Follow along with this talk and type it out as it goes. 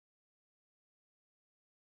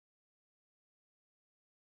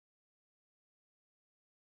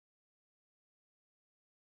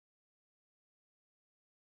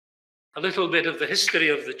a little bit of the history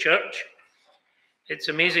of the church. It's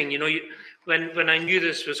amazing, when I knew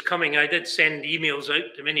this was coming, I did send emails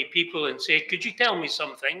out to many people and say, could you tell me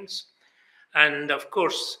some things? And of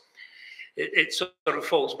course, it sort of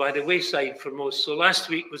falls by the wayside for most. So last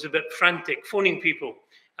week was a bit frantic, phoning people,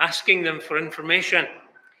 asking them for information.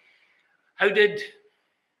 How did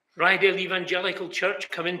Ryedale Evangelical Church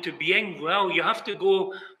come into being? Well, you have to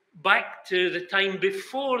go back to the time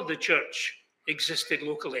before the church existed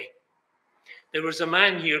locally. There was a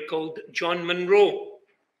man here called John Munro.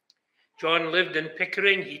 John lived in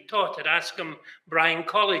Pickering. He taught at Askham Bryan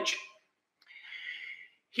College.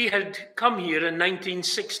 He had come here in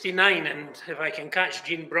 1969, and if I can catch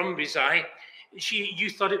Jean Brumby's eye, you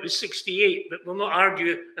thought it was 68, but we'll not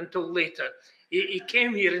argue until later. He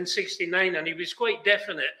came here in 69, and he was quite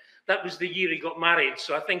definite that was the year he got married,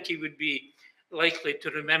 so I think he would be likely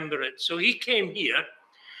to remember it. So he came here,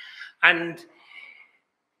 and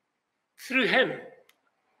through him,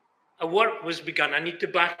 a work was begun. I need to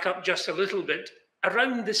back up just a little bit.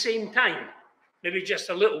 Around the same time, maybe just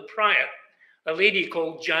a little prior, a lady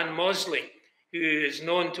called Jan Mosley, who is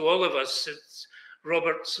known to all of us. It's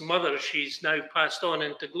Robert's mother. She's now passed on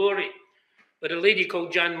into glory. But a lady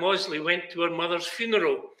called Jan Mosley went to her mother's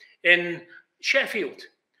funeral in Sheffield.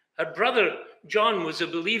 Her brother, John, was a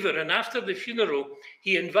believer, and after the funeral,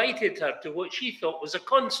 he invited her to what she thought was a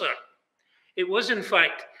concert. It was, in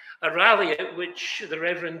fact, a rally at which the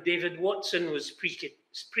Reverend David Watson was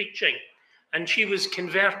preaching, and she was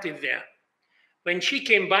converted there. When she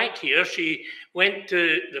came back here, she went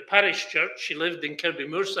to the parish church. She lived in Kirby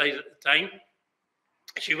Moorside at the time.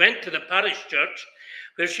 She went to the parish church,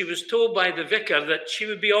 where she was told by the vicar that she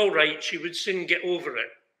would be all right, she would soon get over it.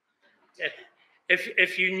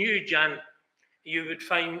 If you knew Jan, you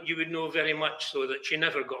would know very much so that she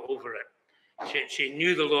never got over it. She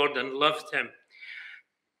knew the Lord and loved him.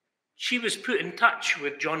 She was put in touch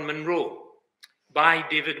with John Munro by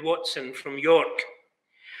David Watson from York.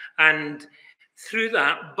 And through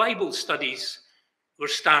that, Bible studies were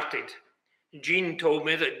started. Jean told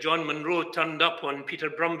me that John Munro turned up on Peter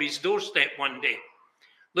Brumby's doorstep one day,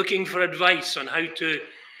 looking for advice on how to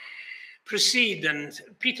proceed. And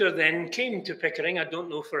Peter then came to Pickering, I don't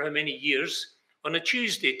know for how many years, on a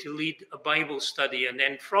Tuesday to lead a Bible study. And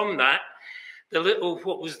then from that,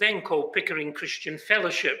 what was then called Pickering Christian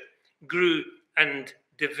Fellowship grew and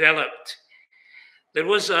developed. There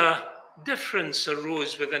was a difference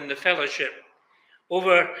arose within the fellowship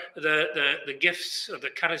over the gifts, or the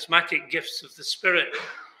charismatic gifts of the Spirit.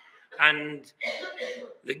 And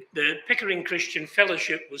the Pickering Christian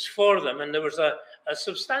Fellowship was for them, and there was a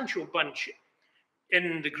substantial bunch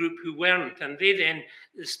in the group who weren't, and they then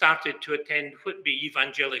started to attend Whitby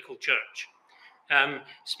Evangelical Church.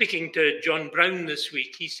 Speaking to John Brown this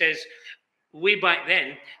week, he says, way back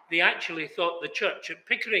then, they actually thought the church at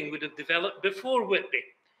Pickering would have developed before Whitby,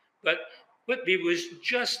 but Whitby was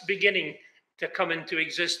just beginning to come into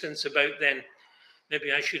existence about then.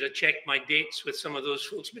 Maybe I should have checked my dates with some of those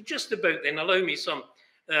folks, but just about then. Allow me some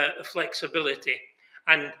flexibility.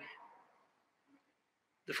 And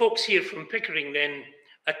the folks here from Pickering then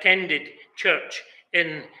attended church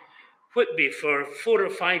in Whitby for 4 or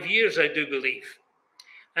 5 years, I do believe.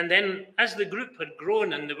 And then as the group had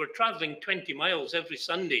grown and they were traveling 20 miles every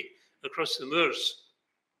Sunday across the moors,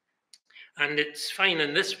 and it's fine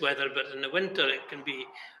in this weather, but in the winter it can be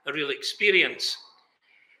a real experience.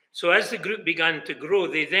 So as the group began to grow,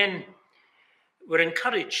 they then were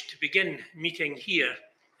encouraged to begin meeting here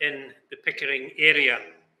in the Pickering area.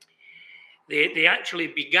 They actually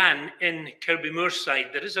began in Kirby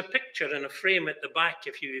Moorside. There is a picture in a frame at the back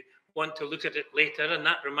if you want to look at it later. And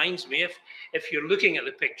that reminds me, if you're looking at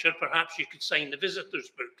the picture, perhaps you could sign the visitor's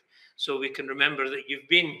book so we can remember that you've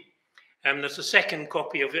been. There's a second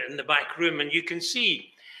copy of it in the back room, and you can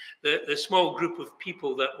see the small group of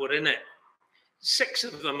people that were in it. 6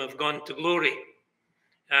 of them have gone to glory.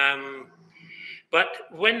 But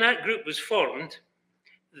when that group was formed,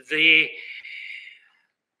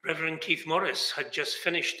 Reverend Keith Morris had just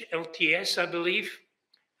finished LTS, I believe,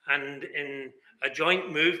 and in a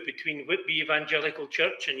joint move between Whitby Evangelical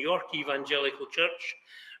Church and York Evangelical Church,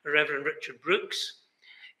 Reverend Richard Brooks,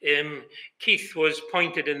 Keith was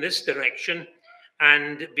pointed in this direction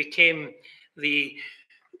and became the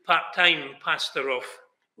part-time pastor of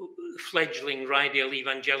fledgling Ryedale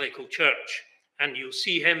Evangelical Church. And you'll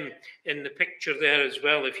see him in the picture there as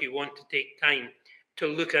well if you want to take time to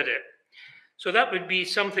look at it. So that would be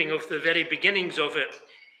something of the very beginnings of it.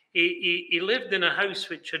 He lived in a house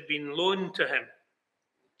which had been loaned to him,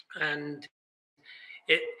 and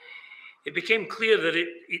it became clear that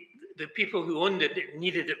the people who owned it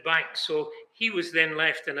needed it back. So he was then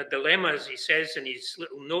left in a dilemma, as he says in his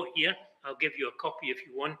little note here. I'll give you a copy if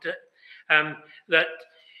you want it. That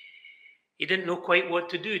he didn't know quite what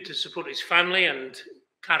to do to support his family and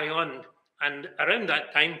carry on. And around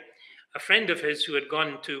that time, a friend of his who had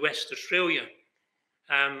gone to West Australia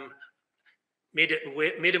made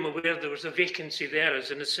him aware there was a vacancy there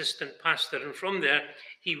as an assistant pastor. And from there,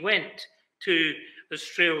 he went to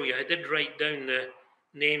Australia. I did write down the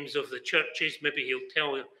names of the churches. Maybe he'll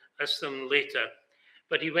tell us them later.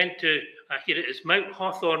 But he went to, here it is, Mount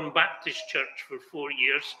Hawthorn Baptist Church for 4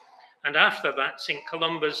 years. And after that, St.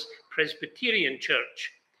 Columba's Presbyterian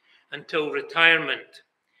Church until retirement.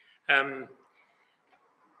 The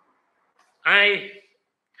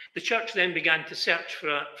church then began to search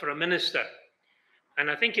for a minister.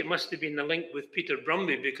 And I think it must have been the link with Peter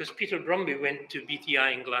Brumby, because Peter Brumby went to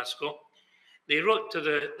BTI in Glasgow. They wrote to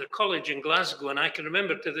the college in Glasgow, and I can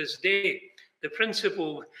remember to this day, the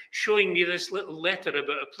principal showing me this little letter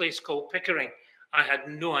about a place called Pickering. I had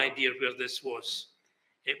no idea where this was.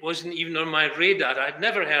 It wasn't even on my radar. I'd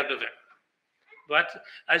never heard of it. But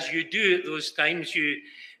as you do at those times,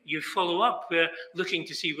 you follow up, looking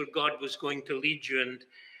to see where God was going to lead you. And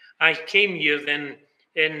I came here then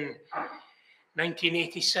in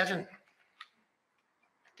 1987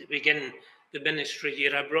 to begin the ministry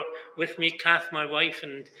here. I brought with me Kath, my wife,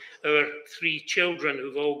 and our 3 children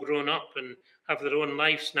who've all grown up and have their own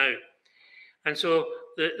lives now. And so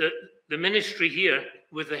the ministry here,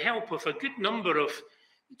 with the help of a good number of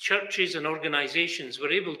churches and organizations,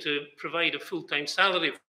 were able to provide a full-time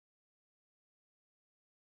salary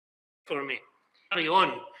for me. Carry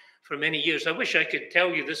on for many years. I wish I could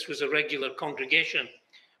tell you this was a regular congregation,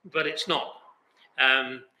 but it's not.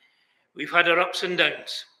 We've had our ups and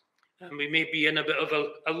downs, and we may be in a bit of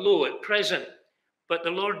a low at present, but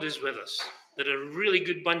the Lord is with us. They're a really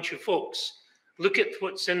good bunch of folks. Look at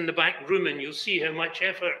what's in the back room, and you'll see how much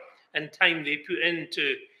effort and time they put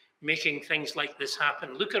into making things like this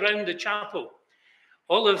happen. Look around the chapel.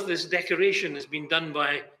 All of this decoration has been done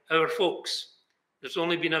by our folks. There's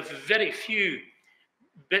only been a very few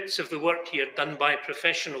bits of the work here done by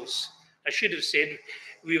professionals. I should have said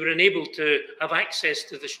we were unable to have access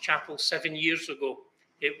to this chapel 7 years ago.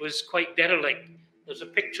 It was quite derelict. There's a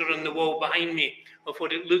picture on the wall behind me of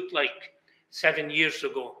what it looked like 7 years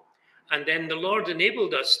ago. And then the Lord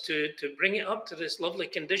enabled us to bring it up to this lovely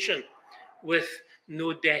condition with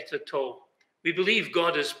no debt at all. We believe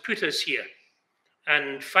God has put us here.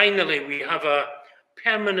 And finally, we have a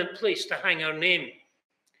permanent place to hang our name.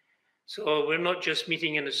 So we're not just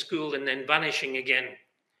meeting in a school and then vanishing again.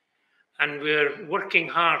 And we're working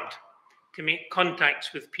hard to make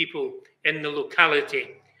contacts with people in the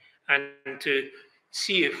locality and to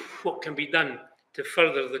see what can be done to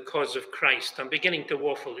further the cause of Christ. I'm beginning to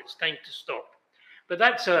waffle. It's time to stop. But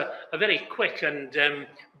that's a very quick and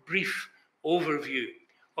brief overview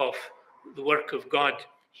of the work of God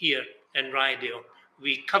here in Ryedale.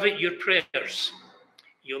 We covet your prayers.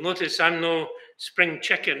 You'll notice I'm no spring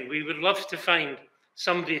chicken. We would love to find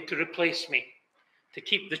somebody to replace me, to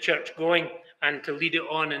keep the church going and to lead it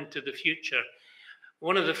on into the future.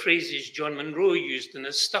 One of the phrases John Monroe used, and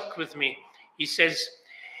has stuck with me, he says,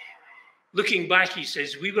 looking back, he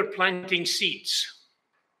says, we were planting seeds.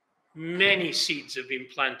 Many seeds have been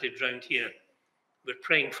planted around here. We're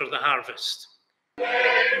praying for the harvest.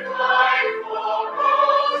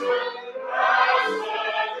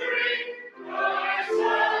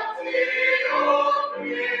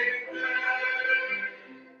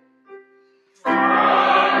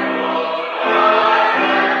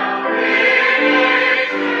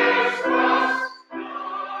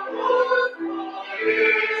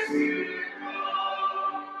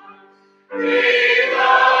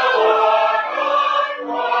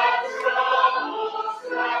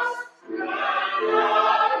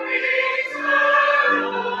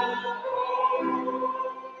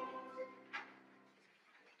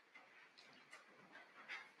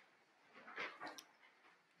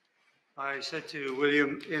 I said to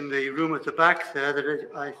William in the room at the back there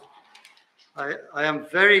that I am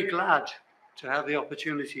very glad to have the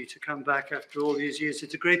opportunity to come back after all these years.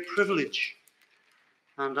 It's a great privilege,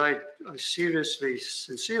 and I seriously,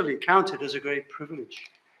 sincerely count it as a great privilege.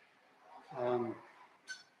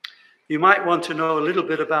 You might want to know a little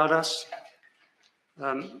bit about us.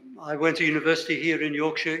 I went to university here in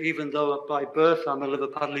Yorkshire, even though by birth I'm a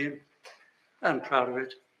Liverpudlian, and proud of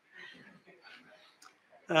it.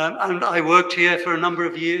 And I worked here for a number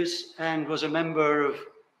of years and was a member of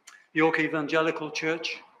Ryedale Evangelical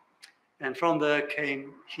Church, and from there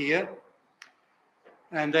came here.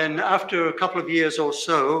 And then after a couple of years or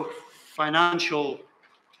so, financial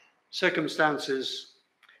circumstances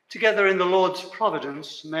together in the Lord's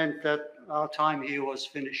providence, meant that our time here was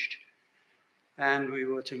finished and we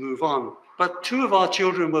were to move on. But 2 of our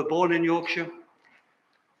children were born in Yorkshire.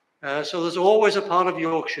 So there's always a part of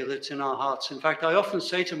Yorkshire that's in our hearts. In fact, I often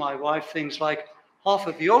say to my wife things like, half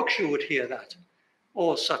of Yorkshire would hear that,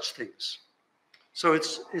 or such things. So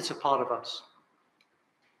it's a part of us.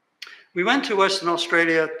 We went to Western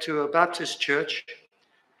Australia to a Baptist church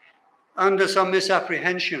under some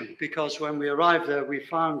misapprehension, because when we arrived there, we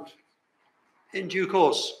found in due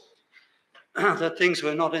course that things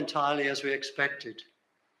were not entirely as we expected.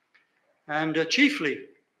 And chiefly,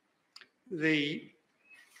 the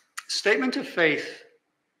statement of faith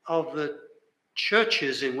of the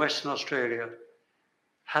churches in Western Australia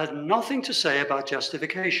had nothing to say about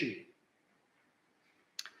justification.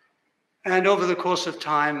 And over the course of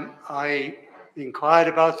time, I inquired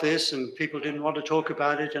about this and people didn't want to talk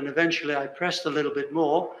about it. And eventually I pressed a little bit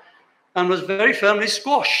more and was very firmly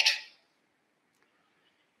squashed.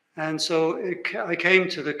 And so I came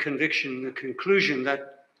to the conclusion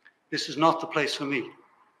that this is not the place for me.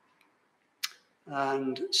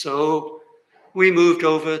 And so we moved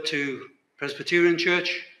over to Presbyterian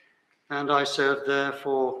Church, and I served there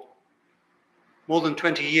for more than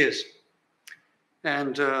 20 years.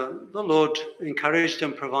 And the Lord encouraged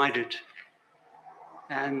and provided.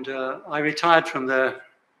 And I retired from there.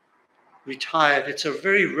 Retired, it's a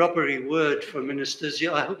very rubbery word for ministers.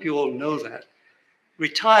 I hope you all know that.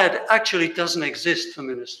 Retired actually doesn't exist for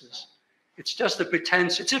ministers. It's just a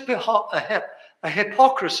pretense. It's a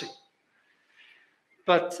hypocrisy.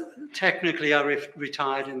 But technically, I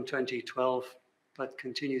retired in 2012, but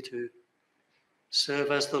continue to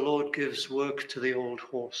serve as the Lord gives work to the old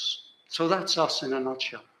horse. So that's us in a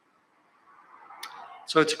nutshell.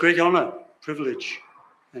 So it's a great honor, privilege,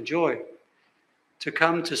 and joy to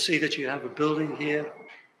come to see that you have a building here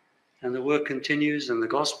and the work continues and the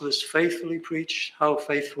gospel is faithfully preached. How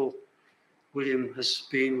faithful William has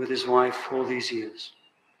been with his wife all these years.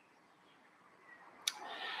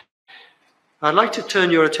 I'd like to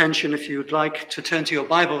turn your attention, if you'd like, to turn to your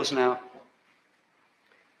Bibles now,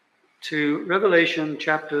 to Revelation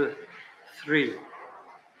chapter 3.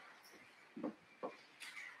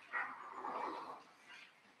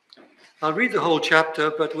 I'll read the whole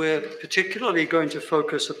chapter, but we're particularly going to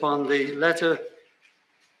focus upon the letter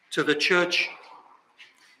to the church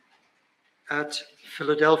at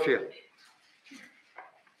Philadelphia.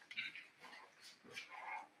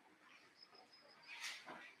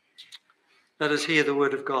 Let us hear the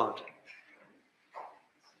word of God.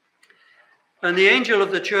 And the angel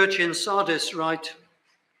of the church in Sardis write,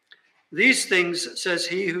 "These things says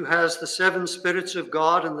he who has the 7 spirits of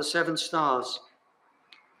God and the 7 stars.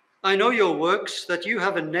 I know your works, that you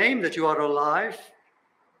have a name, that you are alive,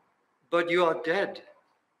 but you are dead.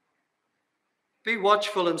 Be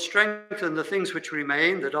watchful and strengthen the things which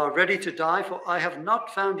remain, that are ready to die, for I have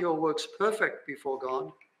not found your works perfect before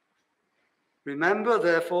God. Remember,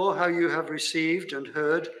 therefore, how you have received and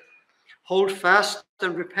heard. Hold fast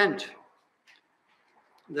and repent.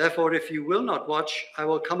 Therefore, if you will not watch, I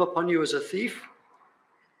will come upon you as a thief,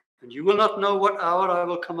 and you will not know what hour I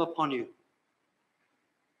will come upon you.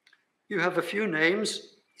 You have a few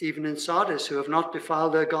names, even in Sardis, who have not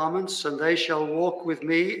defiled their garments, and they shall walk with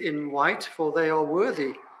me in white, for they are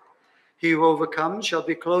worthy. He who overcomes shall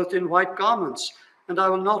be clothed in white garments, and I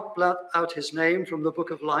will not blot out his name from the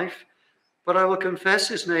book of life, but I will confess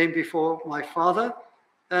his name before my Father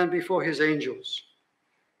and before his angels.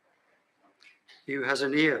 He who has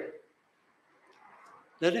an ear,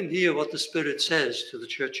 let him hear what the Spirit says to the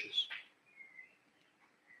churches.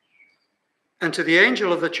 And to the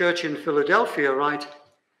angel of the church in Philadelphia write,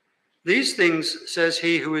 these things says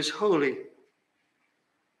he who is holy,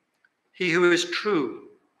 he who is true,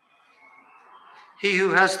 he who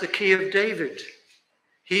has the key of David,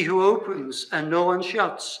 he who opens and no one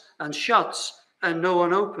shuts, and shuts and no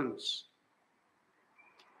one opens.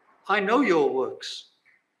 I know your works.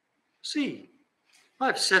 See, I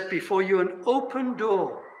have set before you an open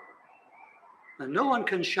door, and no one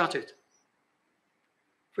can shut it.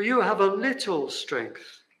 For you have a little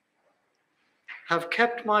strength, have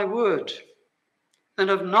kept my word, and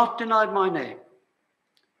have not denied my name.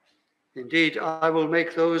 Indeed, I will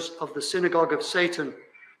make those of the synagogue of Satan,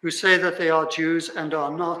 who say that they are Jews and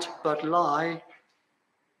are not, but lie.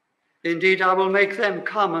 Indeed, I will make them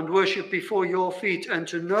come and worship before your feet, and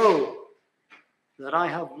to know that I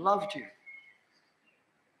have loved you.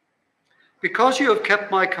 Because you have kept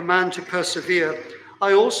my command to persevere,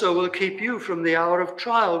 I also will keep you from the hour of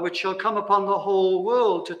trial, which shall come upon the whole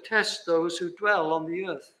world to test those who dwell on the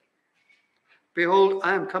earth. Behold,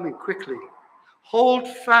 I am coming quickly. Hold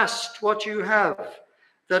fast what you have,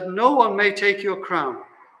 that no one may take your crown.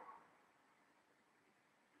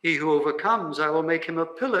 He who overcomes, I will make him a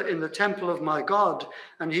pillar in the temple of my God,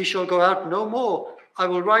 and he shall go out no more. I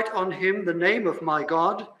will write on him the name of my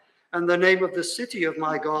God, and the name of the city of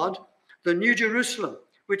my God, the New Jerusalem,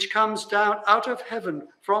 which comes down out of heaven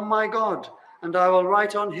from my God, and I will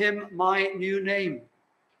write on him my new name.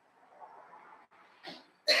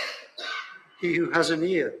 He who has an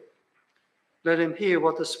ear, let him hear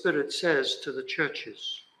what the Spirit says to the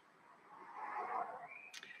churches.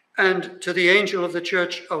 And to the angel of the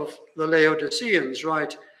church of the Laodiceans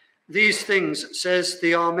write, these things says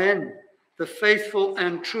the Amen, the faithful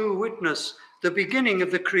and true witness, the beginning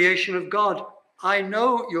of the creation of God. I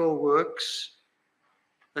know your works,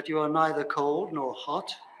 that you are neither cold nor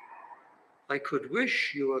hot. I could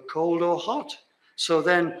wish you were cold or hot. So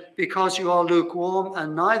then, because you are lukewarm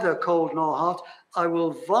and neither cold nor hot, I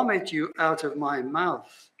will vomit you out of my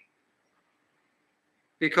mouth.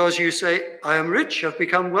 Because you say, I am rich, have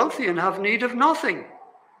become wealthy, and have need of nothing,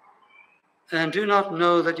 and do not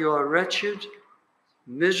know that you are wretched,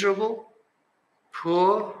 miserable,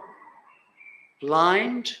 poor,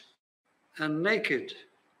 blind, and naked.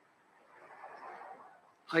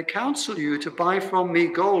 I counsel you to buy from me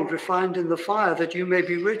gold refined in the fire, that you may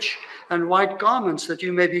be rich, and white garments, that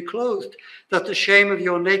you may be clothed, that the shame of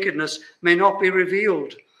your nakedness may not be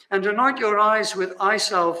revealed, and anoint your eyes with eye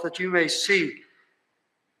salve, that you may see.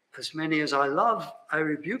 As many as I love, I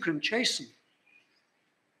rebuke and chasten.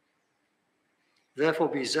 Therefore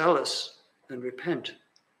be zealous and repent.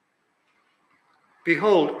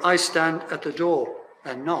 Behold, I stand at the door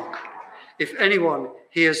and knock. If anyone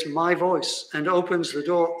hears my voice and opens the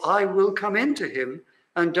door, I will come into him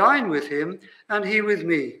and dine with him, and he with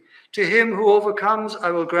me. To him who overcomes,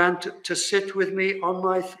 I will grant to sit with me on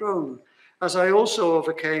my throne, as I also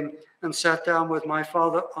overcame and sat down with my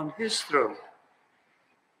Father on his throne.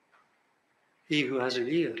 He who has an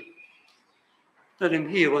ear, let him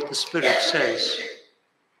hear what the Spirit says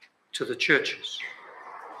to the churches.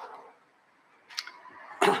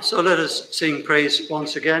 So let us sing praise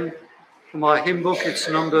once again from our hymn book. It's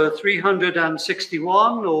number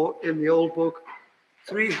 361, or in the old book,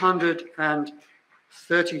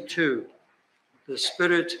 332. The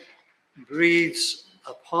Spirit breathes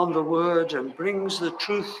upon the word and brings the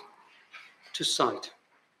truth to sight.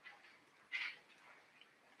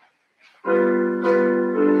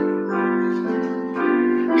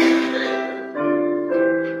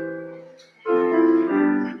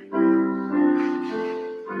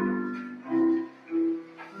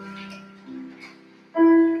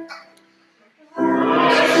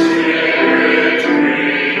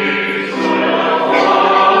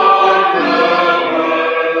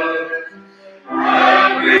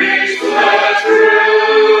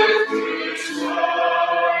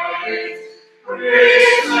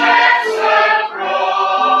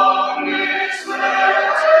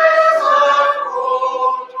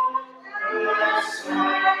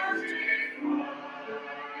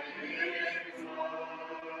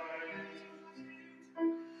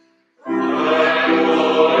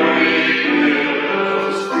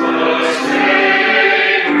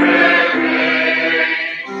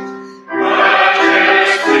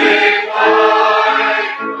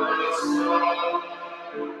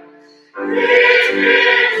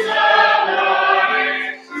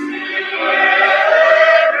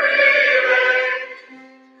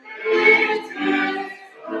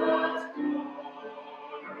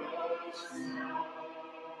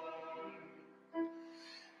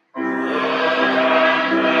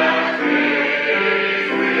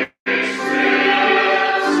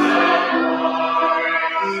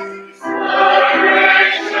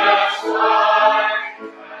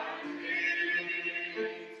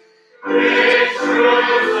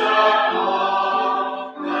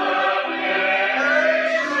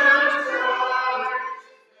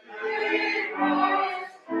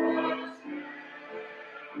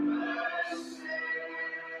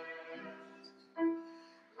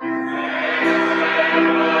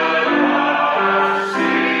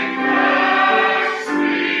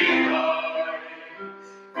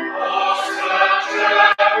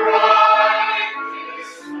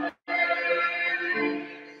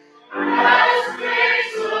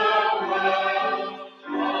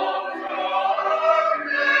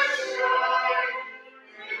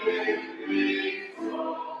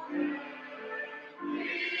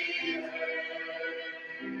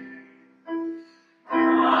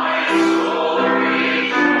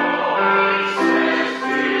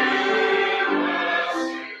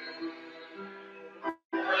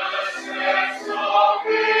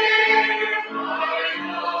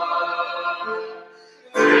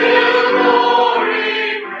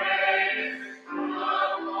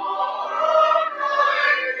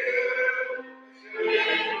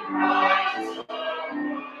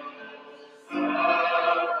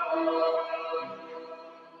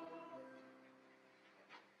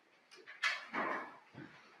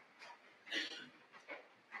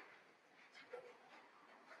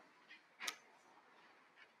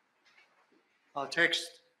 Our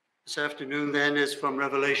text this afternoon then is from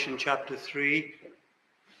Revelation chapter 3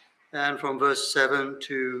 and from verse 7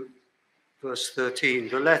 to verse 13,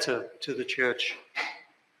 the letter to the church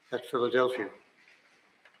at Philadelphia.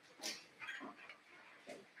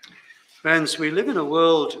 Friends, we live in a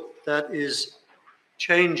world that is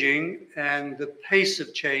changing, and the pace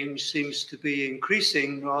of change seems to be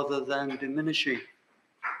increasing rather than diminishing.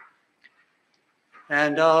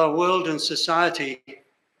 And our world and society,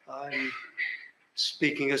 I'm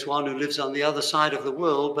speaking as one who lives on the other side of the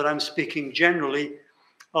world, but I'm speaking generally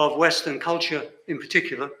of Western culture in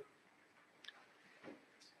particular.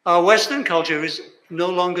 Our Western culture is no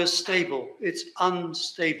longer stable, it's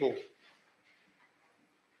unstable.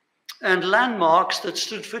 And landmarks that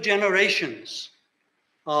stood for generations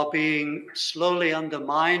are being slowly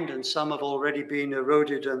undermined, and some have already been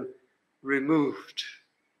eroded and removed.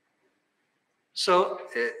 So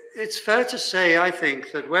it's fair to say, I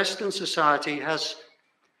think, that Western society has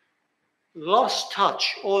lost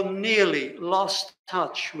touch, or nearly lost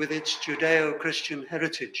touch, with its Judeo-Christian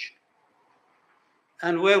heritage.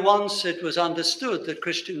 And where once it was understood that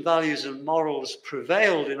Christian values and morals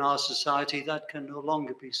prevailed in our society, that can no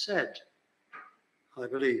longer be said, I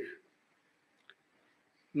believe.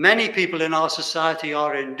 Many people in our society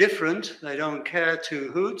are indifferent. They don't care two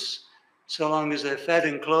hoots, so long as they're fed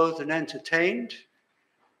and clothed and entertained.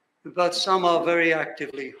 But some are very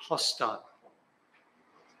actively hostile.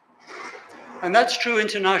 And that's true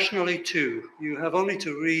internationally too. You have only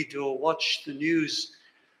to read or watch the news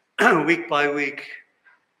week by week,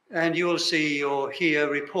 and you will see or hear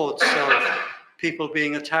reports of people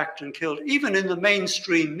being attacked and killed, even in the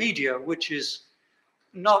mainstream media, which is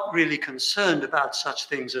not really concerned about such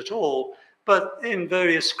things at all. But in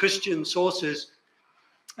various Christian sources,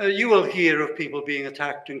 you will hear of people being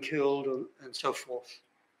attacked and killed and so forth.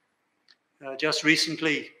 Just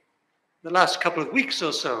recently, the last couple of weeks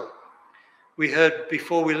or so, we heard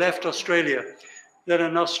before we left Australia that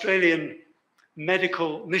an Australian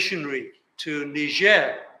medical missionary to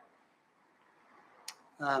Niger,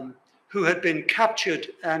 who had been captured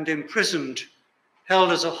and imprisoned,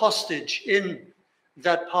 held as a hostage in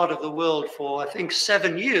that part of the world for, I think,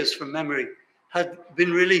 7 years from memory, had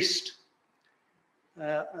been released.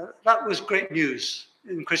 That was great news.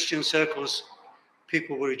 In Christian circles,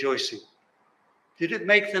 people were rejoicing. Did it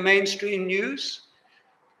make the mainstream news?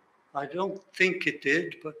 I don't think it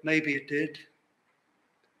did, but maybe it did.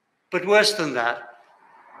 But worse than that,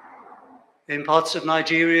 in parts of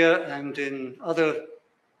Nigeria and in other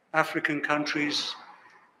African countries,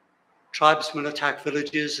 tribesmen attack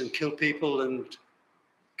villages and kill people and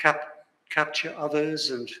capture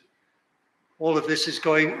others, and all of this is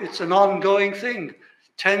it's an ongoing thing.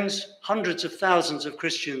 Tens, hundreds of thousands of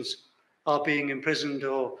Christians are being imprisoned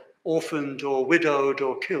or orphaned or widowed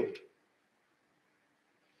or killed.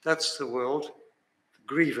 That's the world, the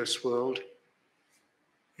grievous world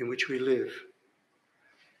in which we live.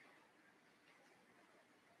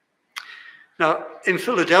 Now, in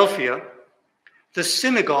Philadelphia, the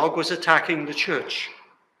synagogue was attacking the church.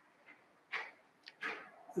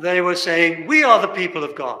 They were saying, we are the people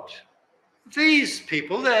of God. These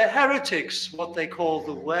people, they're heretics, what they call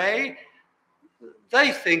the way.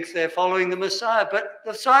 They think they're following the Messiah, but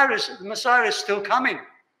the Messiah is still coming.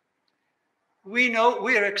 We know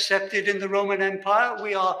we're accepted in the Roman Empire.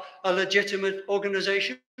 We are a legitimate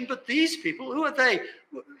organization, but these people, who are they?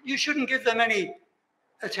 You shouldn't give them any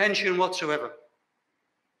attention whatsoever.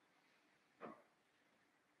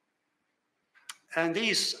 And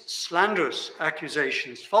these slanderous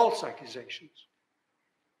accusations, false accusations,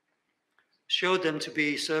 showed them to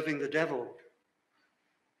be serving the devil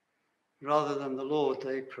rather than the Lord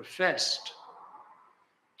they professed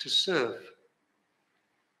to serve.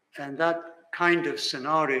 And that kind of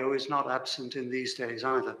scenario is not absent in these days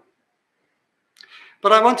either.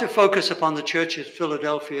 But I want to focus upon the church at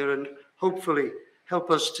Philadelphia and hopefully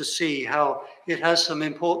help us to see how it has some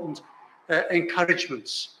important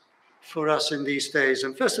encouragements for us in these days.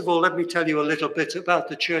 And first of all, let me tell you a little bit about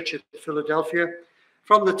the church at Philadelphia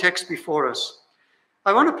from the text before us.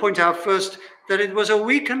 I want to point out first that it was a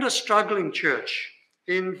weak and a struggling church.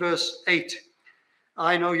 In verse 8,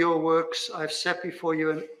 I know your works, I've set before you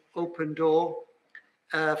an open door,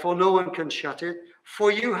 for no one can shut it,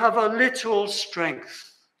 for you have a little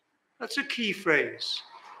strength. That's a key phrase.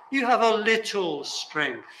 You have a little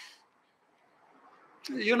strength.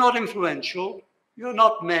 You're not influential. You're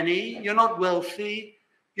not many, you're not wealthy,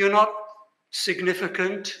 you're not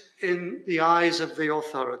significant in the eyes of the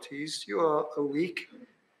authorities. You are a weak,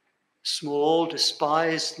 small,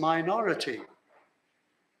 despised minority.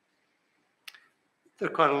 There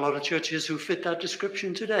are quite a lot of churches who fit that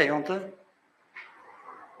description today, aren't there?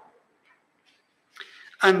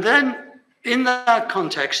 And then in that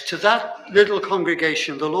context, to that little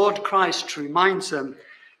congregation, the Lord Christ reminds them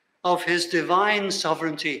of his divine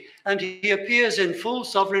sovereignty, and he appears in full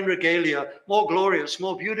sovereign regalia, more glorious,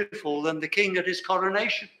 more beautiful than the king at his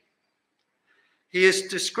coronation. He is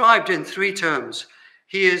described in three terms.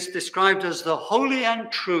 He is described as the holy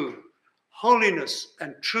and true. Holiness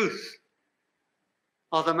and truth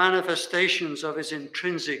are the manifestations of his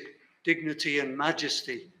intrinsic dignity and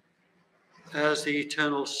majesty as the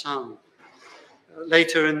eternal Son.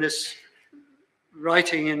 Later in this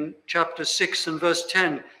writing in chapter 6 and verse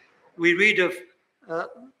 10, we read of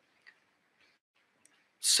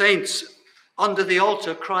saints under the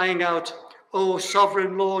altar crying out, "O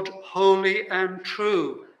sovereign Lord, holy and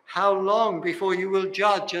true, how long before you will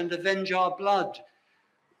judge and avenge our blood?"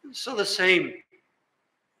 So the same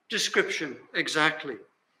description exactly.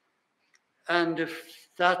 And if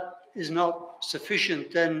that is not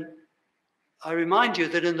sufficient, then I remind you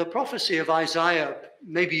that in the prophecy of Isaiah,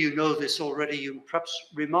 maybe you know this already, you perhaps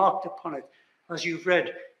remarked upon it as you've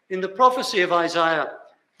read. In the prophecy of Isaiah,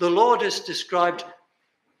 the Lord is described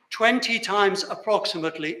 20 times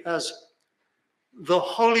approximately as the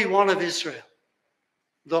Holy One of Israel.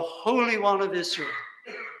 The Holy One of Israel.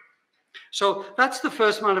 So that's the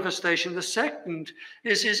first manifestation. The second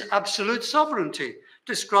is his absolute sovereignty,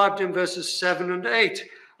 described in verses 7 and 8.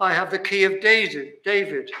 I have the key of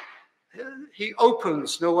David. He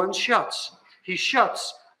opens, no one shuts. He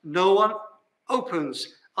shuts, no one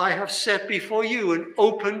opens. I have set before you an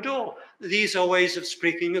open door. These are ways of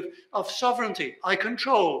speaking of sovereignty. I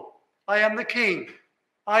control. I am the king.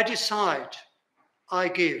 I decide. I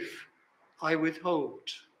give. I withhold.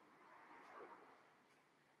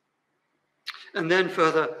 And then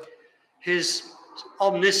further, his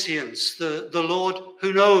omniscience, the Lord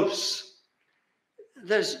who knows.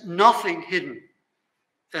 There's nothing hidden.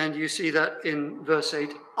 And you see that in verse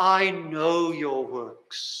 8, I know your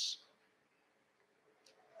works.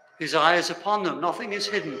 His eye is upon them. Nothing is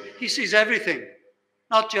hidden. He sees everything,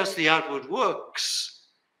 not just the outward works,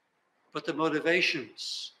 but the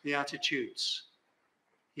motivations, the attitudes.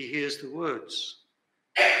 He hears the words.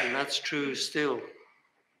 And that's true still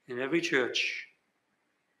in every church,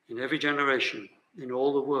 in every generation, in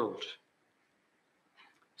all the world.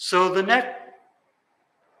 So the net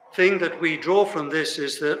thing that we draw from this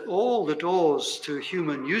is that all the doors to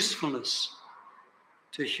human usefulness,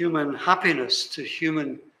 to human happiness, to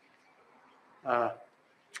human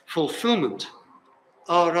fulfillment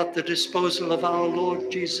are at the disposal of our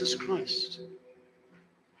Lord Jesus Christ.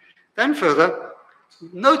 Then further,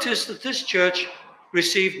 notice that this church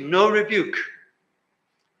received no rebuke.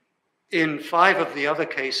 In 5 of the other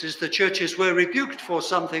cases, the churches were rebuked for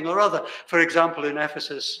something or other. For example, in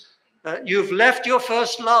Ephesus, you've left your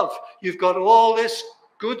first love. You've got all this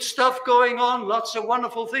good stuff going on, lots of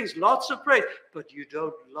wonderful things, lots of praise, but you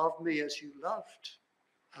don't love me as you loved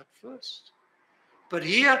at first. But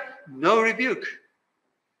here, no rebuke.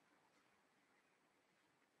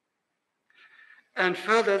 And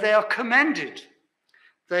further, they are commended.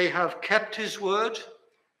 They have kept his word.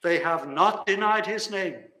 They have not denied his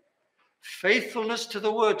name. Faithfulness to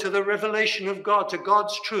the word, to the revelation of God, to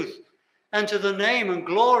God's truth, and to the name and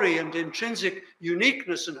glory and intrinsic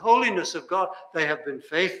uniqueness and holiness of God, they have been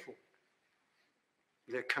faithful.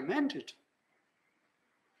 They're commended.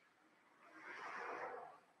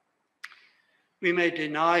 We may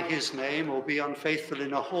deny his name or be unfaithful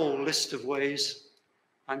in a whole list of ways.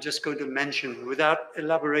 I'm just going to mention without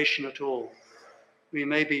elaboration at all. We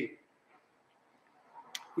may be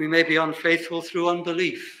unfaithful through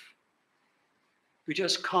unbelief. We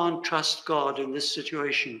just can't trust God in this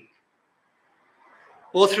situation.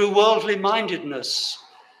 Or through worldly mindedness.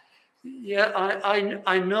 Yeah,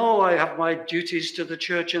 I know I have my duties to the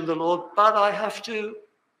church and the Lord, but I have to,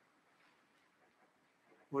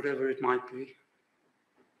 whatever it might be.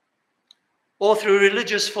 Or through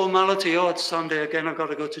religious formality. Oh, it's Sunday again, I've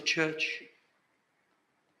got to go to church.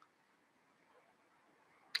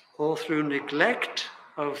 Or through neglect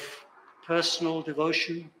of personal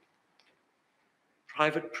devotion,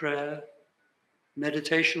 private prayer,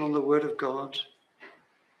 meditation on the Word of God,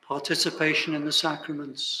 participation in the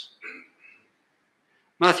sacraments.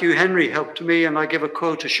 Matthew Henry helped me, and I give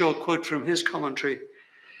a short quote from his commentary.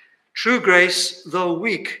 True grace, though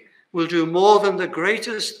weak, will do more than the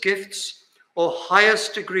greatest gifts or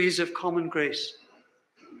highest degrees of common grace.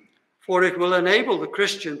 For it will enable the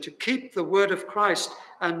Christian to keep the word of Christ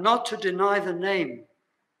and not to deny the name.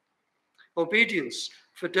 Obedience,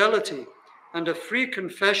 fidelity, and a free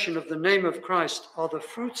confession of the name of Christ are the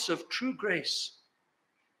fruits of true grace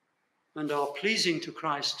and are pleasing to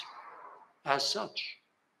Christ as such.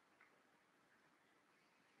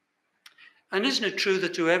 And isn't it true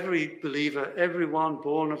that to every believer, everyone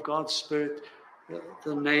born of God's Spirit,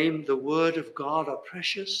 the name, the word of God are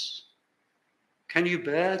precious? Can you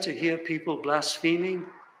bear to hear people blaspheming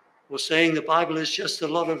or saying the Bible is just a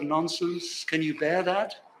lot of nonsense? Can you bear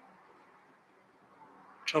that?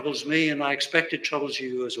 Troubles me, and I expect it troubles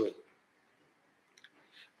you as well.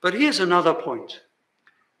 But here's another point.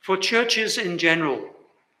 For churches in general,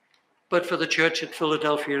 but for the church at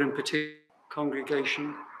Philadelphia in particular,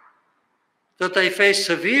 congregation, that they faced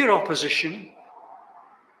severe opposition,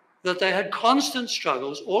 that they had constant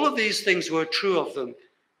struggles. All of these things were true of them.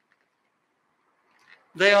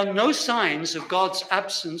 They are no signs of God's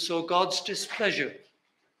absence or God's displeasure.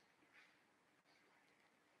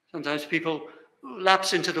 Sometimes people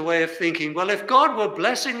lapse into the way of thinking, well, if God were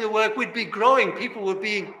blessing the work, we'd be growing. People would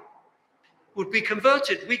be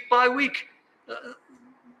converted week by week.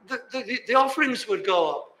 The offerings would go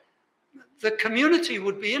up. The community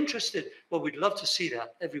would be interested. Well, we'd love to see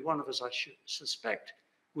that. Every one of us, I should suspect,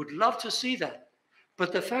 would love to see that.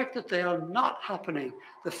 But the fact that they are not happening,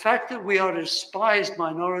 the fact that we are a despised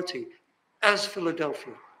minority as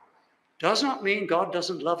Philadelphia, does not mean God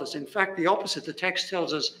doesn't love us. In fact, the opposite. The text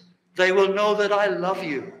tells us, they will know that I love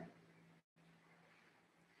you.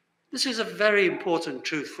 This is a very important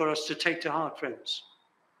truth for us to take to heart, friends.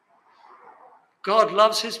 God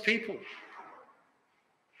loves his people.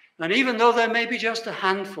 And even though there may be just a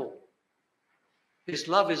handful, his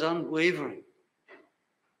love is unwavering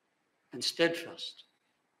and steadfast.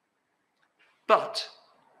 But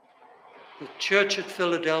the church at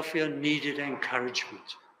Philadelphia needed encouragement,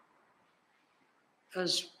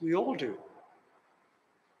 as we all do,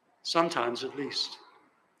 sometimes at least.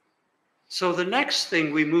 So the next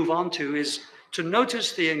thing we move on to is to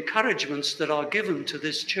notice the encouragements that are given to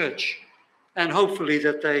this church, and hopefully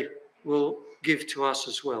that they will give to us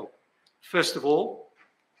as well. First of all,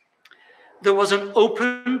 there was an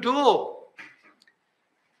open door.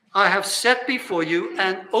 I have set before you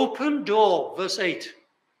an open door, verse 8.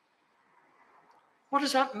 What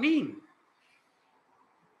does that mean?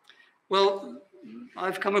 Well,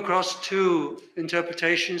 I've come across two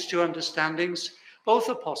interpretations, two understandings. Both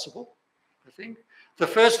are possible, I think. The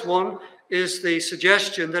first one is the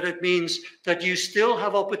suggestion that it means that you still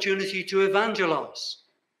have opportunity to evangelize.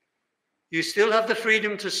 You still have the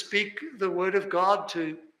freedom to speak the word of God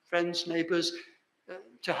to friends, neighbors,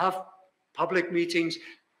 to have public meetings.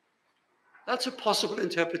 That's a possible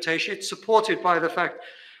interpretation. It's supported by the fact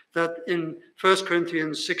that in 1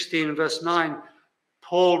 Corinthians 16, verse 9,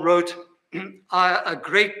 Paul wrote, a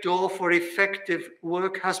great door for effective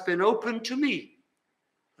work has been opened to me.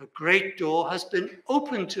 A great door has been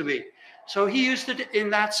opened to me. So he used it in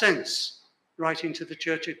that sense, writing to the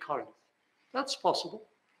church at Corinth. That's possible.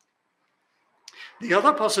 The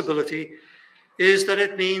other possibility is that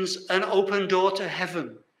it means an open door to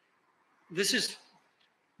heaven. This is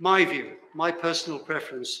my view, my personal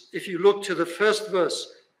preference. If you look to the first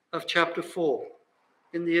verse of chapter 4,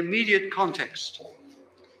 in the immediate context,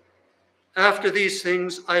 after these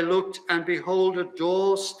things I looked, and behold, a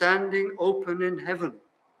door standing open in heaven.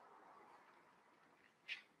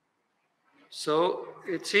 So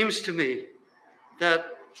it seems to me that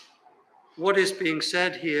what is being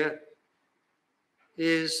said here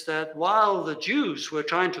is that while the Jews were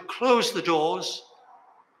trying to close the doors,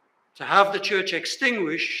 to have the church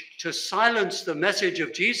extinguished, to silence the message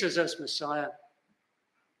of Jesus as Messiah,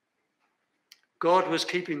 God was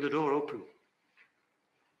keeping the door open.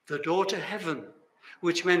 The door to heaven,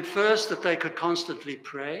 which meant first that they could constantly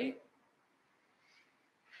pray,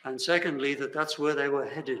 and secondly, that that's where they were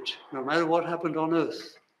headed, no matter what happened on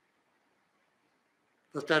earth,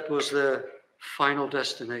 that was their final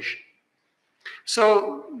destination.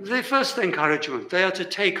 So the first encouragement, they are to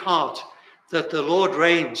take heart that the Lord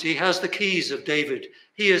reigns. He has the keys of David.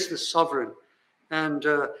 He is the sovereign. And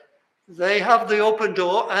they have the open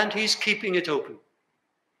door, and he's keeping it open.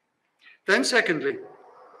 Then secondly,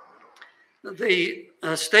 the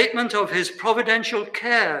statement of his providential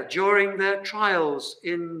care during their trials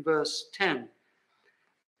in verse 10.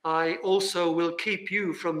 I also will keep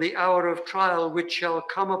you from the hour of trial which shall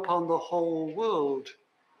come upon the whole world.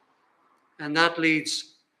 And that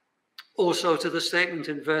leads also to the statement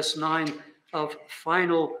in verse 9 of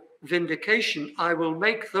final vindication. I will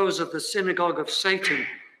make those of the synagogue of Satan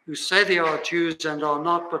who say they are Jews and are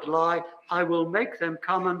not but lie, I will make them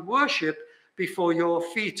come and worship before your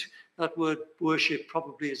feet. That word worship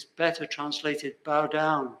probably is better translated bow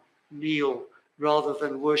down, kneel, rather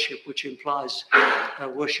than worship, which implies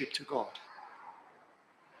worship to God.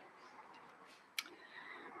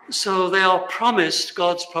 So they are promised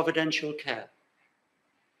God's providential care.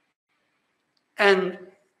 And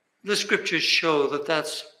The scriptures show that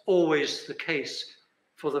that's always the case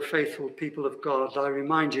for the faithful people of God. I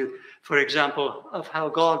remind you, for example, of how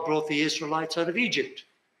God brought the Israelites out of Egypt.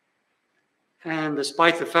 And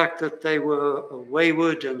despite the fact that they were a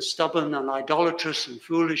wayward and stubborn and idolatrous and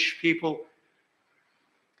foolish people,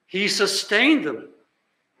 he sustained them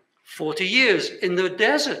 40 years in the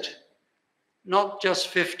desert. Not just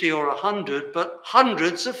 50 or 100, but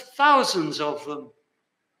hundreds of thousands of them,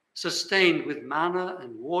 sustained with manna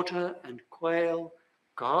and water and quail.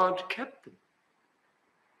 God kept them.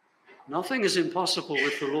 Nothing is impossible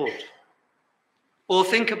with the Lord. Or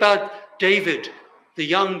think about David, the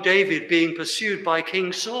young David being pursued by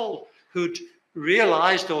King Saul, who'd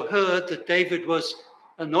realized or heard that David was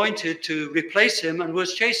anointed to replace him and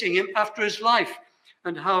was chasing him after his life,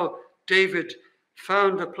 and how David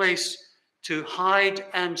found a place to hide,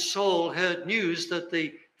 and Saul heard news that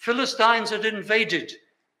the Philistines had invaded,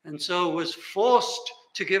 and so was forced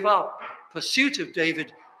to give up pursuit of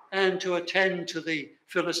David and to attend to the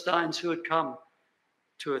Philistines who had come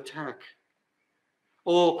to attack.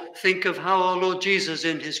 Or think of how our Lord Jesus,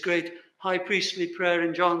 in his great high priestly prayer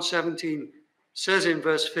in John 17, says in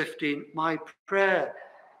verse 15, "My prayer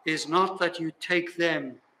is not that you take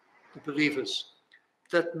them," the believers,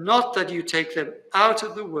 not that you take them out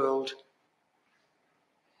of the world,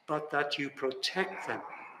 but that you protect them.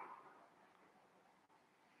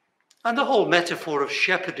 And the whole metaphor of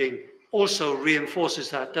shepherding also reinforces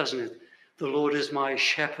that, doesn't it? The Lord is my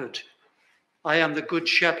shepherd. I am the good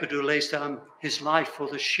shepherd who lays down his life for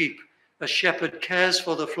the sheep. A shepherd cares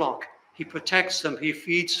for the flock. He protects them. He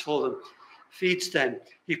feeds them.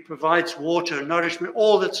 He provides water, nourishment,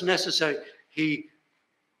 all that's necessary. He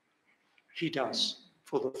does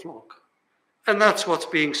for the flock. And that's what's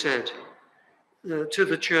being said to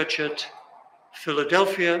the church at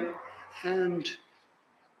Philadelphia and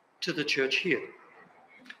to the church here.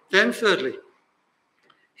 Then thirdly,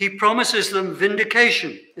 he promises them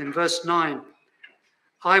vindication in verse 9.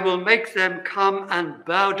 "I will make them come and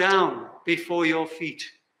bow down before your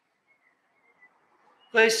feet."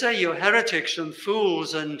 They say you're heretics and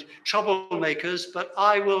fools and troublemakers, but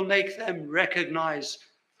I will make them recognize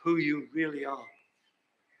who you really are.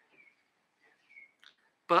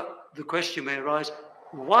 But the question may arise,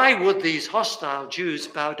 why would these hostile Jews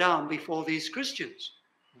bow down before these Christians?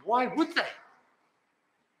 Why would they?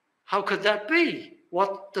 How could that be?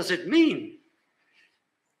 What does it mean?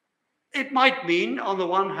 It might mean, on the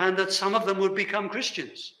one hand, that some of them would become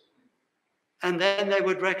Christians. And then they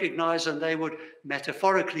would recognize, and they would,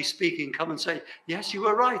 metaphorically speaking, come and say, "Yes, you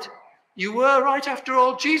were right. You were right after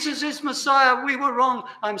all. Jesus is Messiah. We were wrong.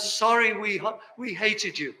 I'm sorry we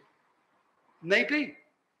hated you." Maybe.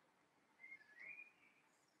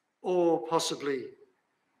 Or possibly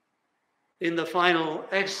in the final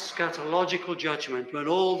eschatological judgment, when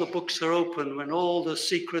all the books are open, when all the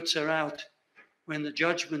secrets are out, when the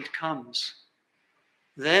judgment comes,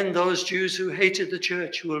 then those Jews who hated the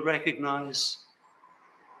church will recognize,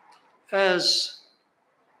 as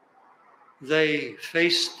they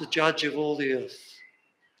faced the judge of all the earth,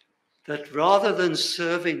 that rather than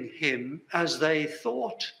serving him as they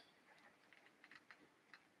thought,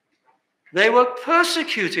 they were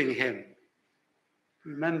persecuting him.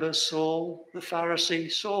 Remember Saul, the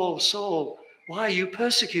Pharisee? "Saul, Saul, why are you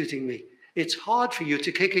persecuting me? It's hard for you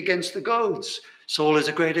to kick against the goads." Saul is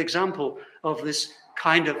a great example of this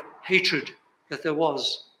kind of hatred that there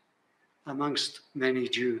was amongst many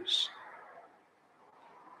Jews.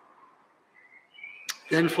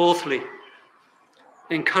 Then fourthly,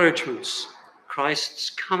 encouragements. Christ's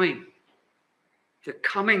coming. The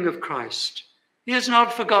coming of Christ. He has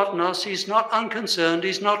not forgotten us. He's not unconcerned.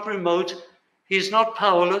 He's not remote. He's not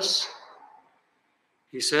powerless.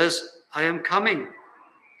 He says, "I am coming."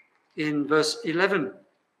 In verse 11,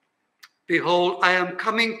 "Behold, I am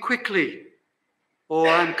coming quickly," or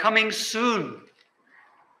 "I am coming soon."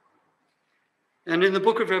 And in the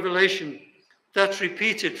book of Revelation, that's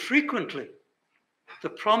repeated frequently. The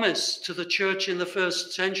promise to the church in the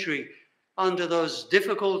first century under those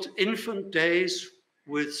difficult infant days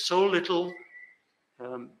with so little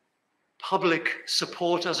public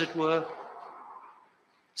support, as it were,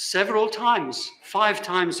 several times, 5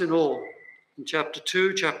 times in all, in chapter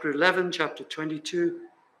 2, chapter 11, chapter 22,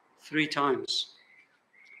 3 times.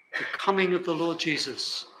 The coming of the Lord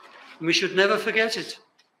Jesus. And we should never forget it.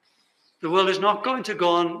 The world is not going to go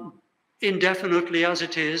on indefinitely as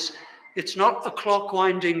it is. It's not a clock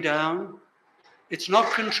winding down. It's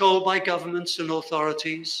not controlled by governments and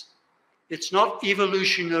authorities. It's not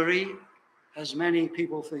evolutionary, as many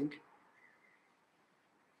people think.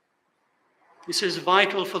 This is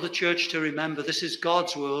vital for the church to remember. This is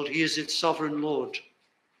God's world. He is its sovereign Lord.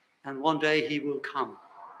 and one day he will come.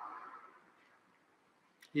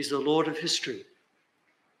 He's the Lord of history,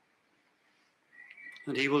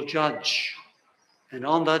 and he will judge. And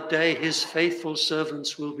on that day, his faithful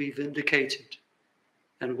servants will be vindicated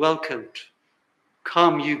and welcomed.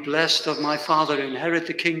 Come, you blessed of my Father, inherit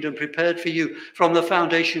the kingdom prepared for you from the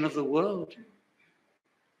foundation of the world.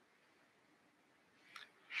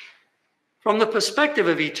 From the perspective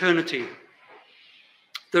of eternity,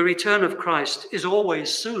 the return of Christ is always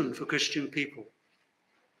soon for Christian people.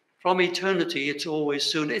 From eternity, it's always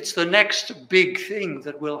soon. It's the next big thing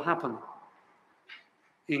that will happen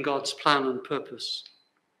in God's plan and purpose.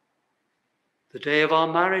 The day of our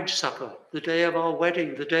marriage supper, the day of our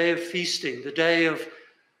wedding, the day of feasting, the day of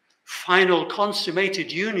final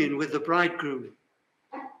consummated union with the bridegroom,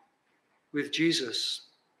 with Jesus.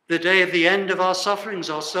 The day of the end of our sufferings,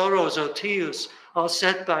 our sorrows, our tears, our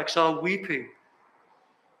setbacks, our weeping,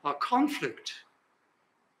 our conflict.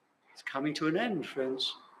 It's coming to an end,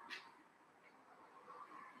 friends.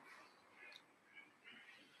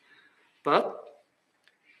 But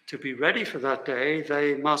to be ready for that day,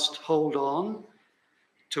 they must hold on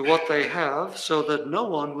to what they have so that no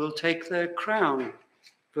one will take their crown.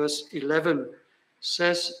 Verse 11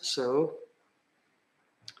 says so.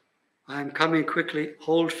 I am coming quickly.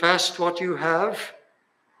 Hold fast what you have,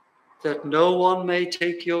 that no one may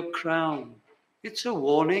take your crown. It's a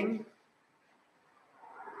warning,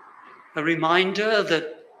 a reminder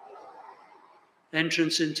that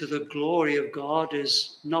entrance into the glory of God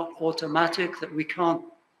is not automatic, that we can't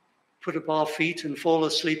put up our feet and fall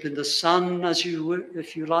asleep in the sun, as you would,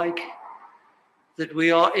 if you like, that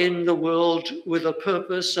we are in the world with a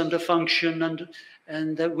purpose and a function,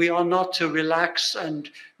 and that we are not to relax and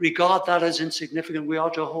regard that as insignificant. We are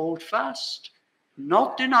to hold fast,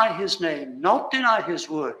 not deny his name, not deny his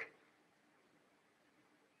word.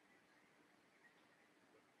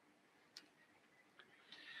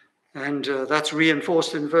 And that's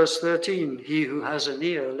reinforced in verse 13. He who has an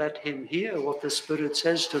ear, let him hear what the Spirit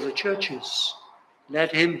says to the churches.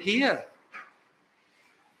 Let him hear.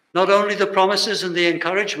 Not only the promises and the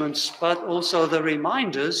encouragements, but also the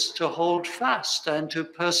reminders to hold fast and to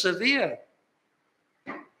persevere.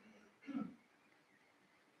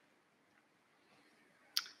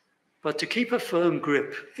 But to keep a firm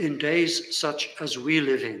grip in days such as we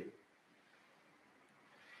live in,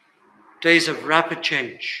 days of rapid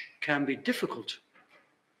change, can be difficult.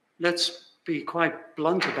 Let's be quite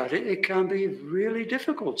blunt about it. It can be really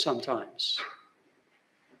difficult sometimes.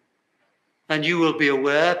 And you will be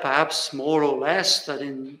aware, perhaps more or less, that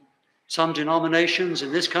in some denominations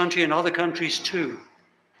in this country and other countries too,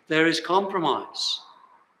 there is compromise.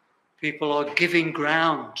 People are giving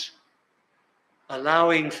ground,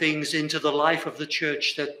 allowing things into the life of the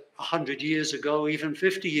church that 100 years ago, even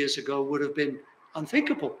 50 years ago, would have been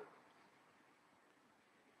unthinkable.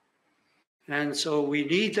 And so we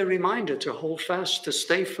need the reminder to hold fast, to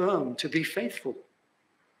stay firm, to be faithful.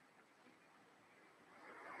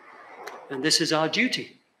 And this is our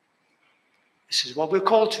duty. This is what we're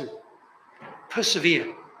called to.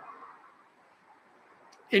 Persevere.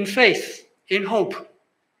 In faith, in hope.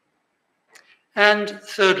 And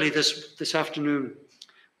thirdly, this afternoon,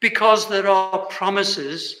 because there are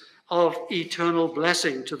promises of eternal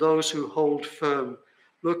blessing to those who hold firm.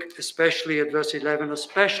 Look especially at verse 11,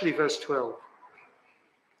 especially verse 12.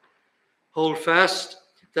 Hold fast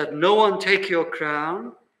that no one take your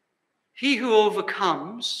crown. He who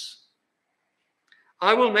overcomes,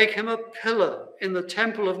 I will make him a pillar in the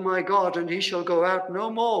temple of my God, and he shall go out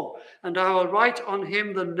no more. And I will write on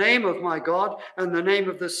him the name of my God and the name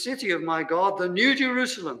of the city of my God, the New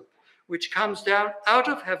Jerusalem, which comes down out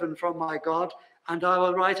of heaven from my God, and I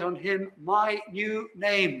will write on him my new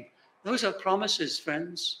name. Those are promises,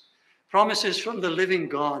 friends. Promises from the living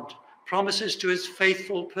God. Promises to his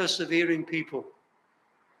faithful, persevering people.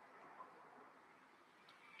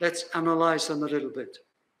 Let's analyze them a little bit.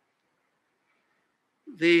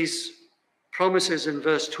 These promises in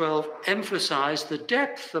verse 12 emphasize the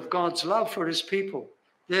depth of God's love for his people.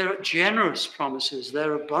 They're generous promises.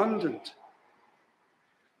 They're abundant.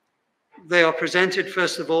 They are presented,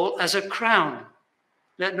 first of all, as a crown.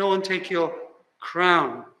 Let no one take your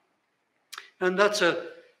crown. And that's a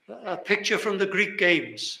picture from the Greek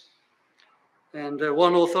games. And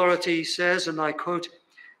one authority says, and I quote,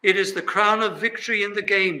 "It is the crown of victory in the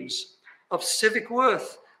games, of civic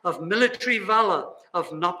worth, of military valor,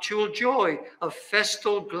 of nuptial joy, of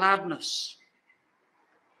festal gladness."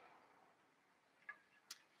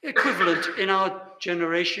 Equivalent in our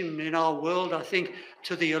generation, in our world, I think,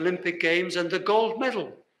 to the Olympic Games and the gold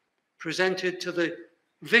medal presented to the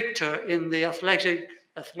victor in the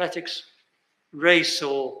athletics race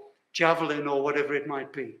or javelin or whatever it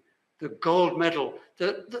might be, the gold medal,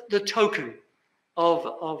 the token of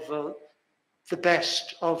the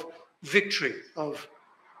best, of victory, of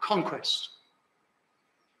conquest.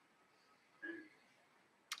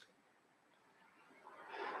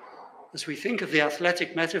 As we think of the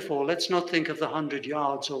athletic metaphor, let's not think of the 100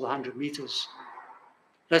 yards or the 100 meters.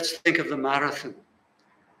 Let's think of the marathon.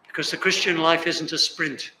 Because the Christian life isn't a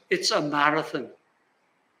sprint, it's a marathon.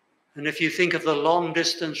 And if you think of the long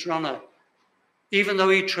distance runner, even though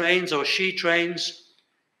he trains or she trains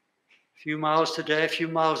a few miles today, a few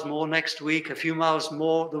miles more next week, a few miles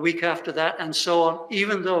more the week after that, and so on,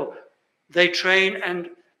 even though they train and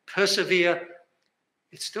persevere,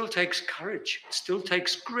 it still takes courage, it still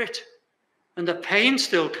takes grit. And the pain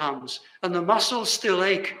still comes, and the muscles still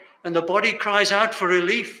ache, and the body cries out for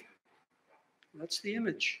relief. That's the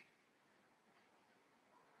image.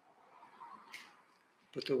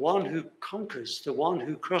 But the one who conquers, the one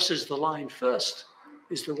who crosses the line first,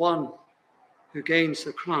 is the one who gains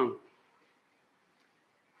the crown.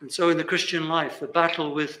 And so in the Christian life, the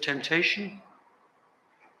battle with temptation,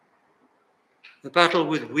 the battle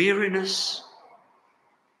with weariness,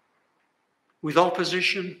 with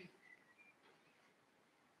opposition,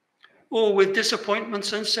 or with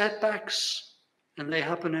disappointments and setbacks, and they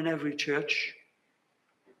happen in every church,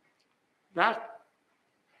 that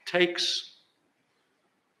takes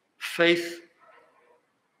faith,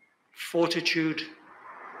 fortitude,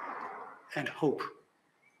 and hope.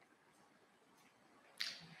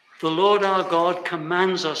 The Lord our God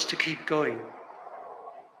commands us to keep going.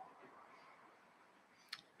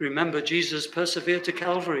 Remember, Jesus persevered to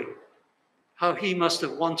Calvary. How he must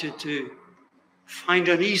have wanted to find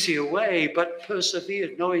an easier way, but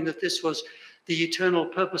persevered, knowing that this was the eternal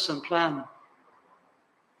purpose and plan.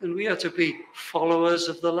 And we are to be followers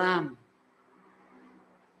of the Lamb.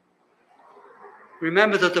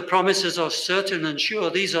 Remember that the promises are certain and sure.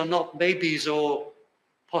 These are not maybes or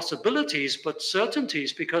possibilities, but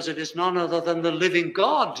certainties, because it is none other than the living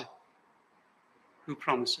God who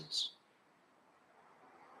promises.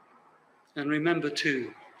 And remember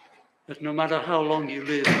too, that no matter how long you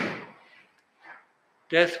live,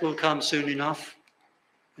 death will come soon enough,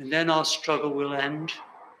 and then our struggle will end,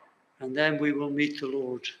 and then we will meet the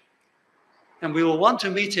Lord. And we will want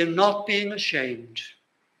to meet him not being ashamed,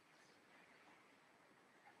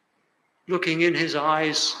 looking in his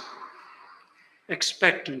eyes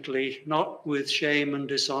expectantly, not with shame and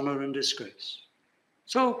dishonor and disgrace.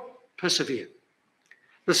 So persevere.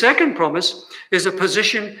 The second promise is a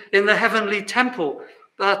position in the heavenly temple,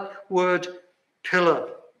 that word pillar.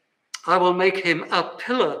 I will make him a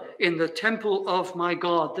pillar in the temple of my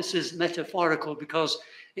God. This is metaphorical because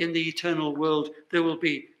in the eternal world there will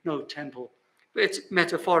be no temple. It's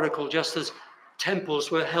metaphorical, just as temples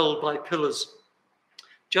were held by pillars.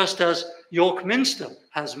 Just as York Minster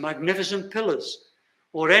has magnificent pillars,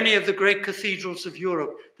 or any of the great cathedrals of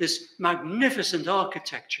Europe, this magnificent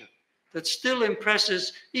architecture that still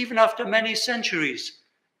impresses even after many centuries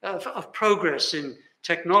of progress in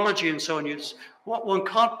technology and so on. One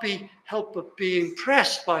can't help but be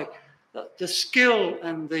impressed by the skill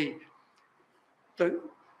and the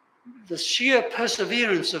sheer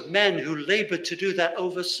perseverance of men who labored to do that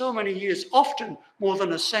over so many years, often more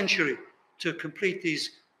than a century, to complete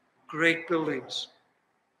these great buildings.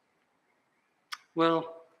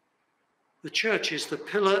 Well, the church is the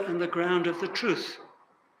pillar and the ground of the truth.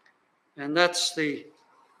 And that's the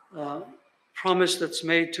promise that's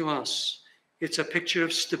made to us. It's a picture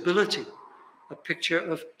of stability, a picture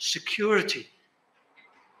of security.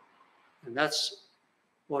 And that's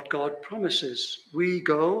what God promises. We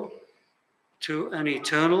go to an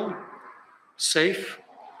eternal, safe,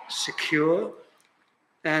 secure,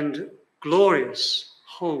 and glorious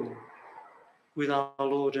home with our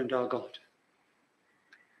Lord and our God.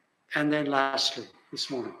 And then lastly,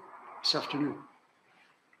 this afternoon,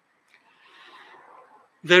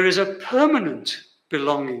 there is a permanent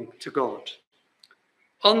belonging to God.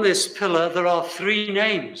 On this pillar, there are three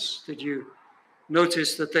names. Did you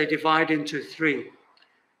notice that they divide into three?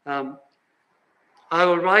 I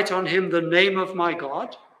will write on him the name of my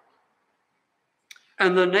God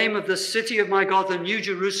and the name of the city of my God, the New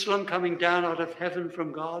Jerusalem coming down out of heaven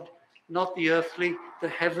from God, not the earthly, the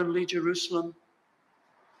heavenly Jerusalem,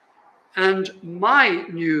 and my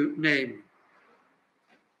new name.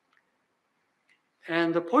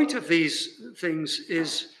 And the point of these things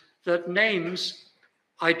is that names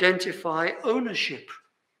identify ownership.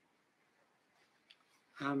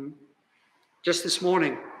 Just this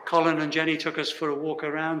morning, Colin and Jenny took us for a walk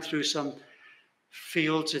around through some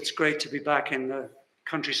fields. It's great to be back in the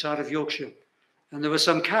countryside of Yorkshire. And there were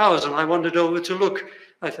some cows, and I wandered over to look.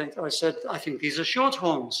 I said, I think these are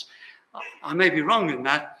shorthorns. I may be wrong in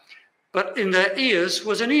that, but in their ears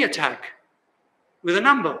was an ear tag with a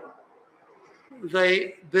number.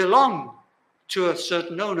 They belong to a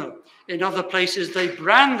certain owner. In other places, they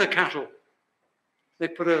brand the cattle. They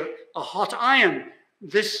put a hot iron.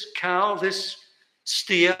 This cow, this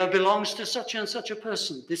steer belongs to such and such a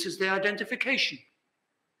person. This is the identification.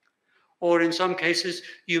 Or in some cases,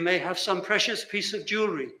 you may have some precious piece of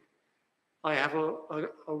jewelry. I have a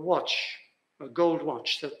watch, a gold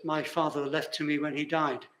watch that my father left to me when he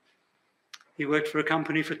died. He worked for a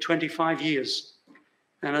company for 25 years.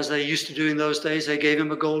 And as they used to do in those days, they gave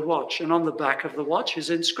him a gold watch. And on the back of the watch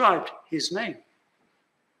is inscribed his name.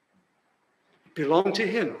 It belonged to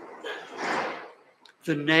him.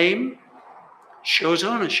 The name shows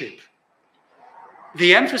ownership.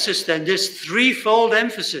 The emphasis then, this threefold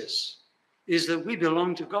emphasis, is that we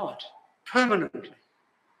belong to God permanently.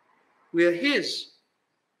 We are his,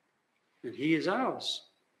 and he is ours.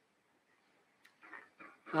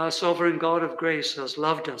 Our sovereign God of grace has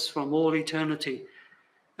loved us from all eternity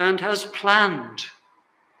and has planned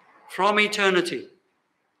from eternity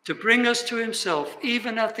to bring us to himself,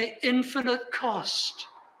 even at the infinite cost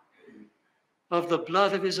of the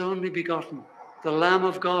blood of his only begotten, the Lamb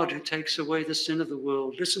of God who takes away the sin of the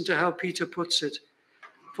world. Listen to how Peter puts it.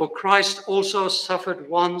 For Christ also suffered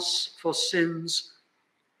once for sins,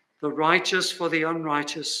 the righteous for the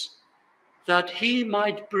unrighteous, that he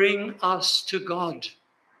might bring us to God.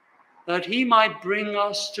 That he might bring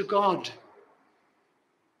us to God,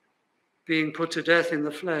 being put to death in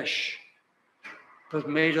the flesh, but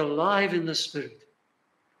made alive in the spirit.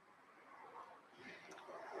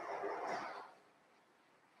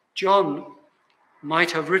 John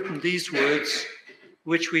might have written these words,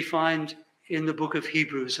 which we find in the book of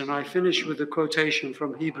Hebrews. And I finish with a quotation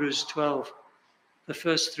from Hebrews 12, the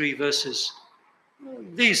first 3 verses.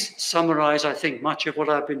 These summarize, I think, much of what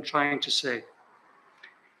I've been trying to say.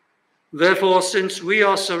 Therefore, since we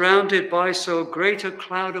are surrounded by so great a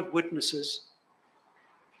cloud of witnesses,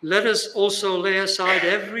 let us also lay aside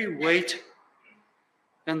every weight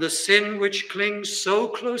and the sin which clings so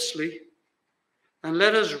closely, and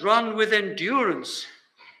let us run with endurance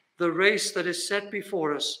the race that is set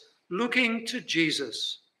before us, looking to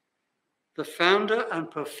Jesus, the founder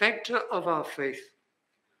and perfecter of our faith,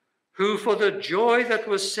 who for the joy that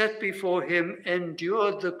was set before him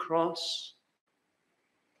endured the cross,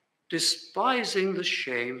 despising the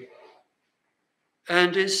shame,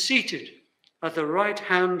 and is seated at the right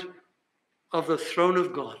hand of the throne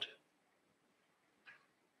of God.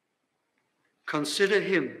 Consider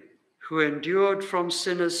him who endured from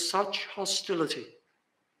sinners such hostility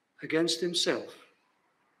against himself,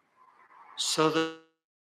 so that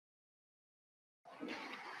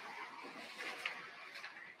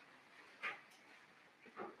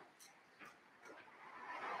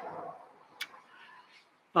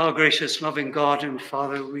our gracious, loving God and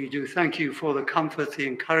Father, we do thank you for the comfort, the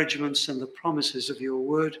encouragements, and the promises of your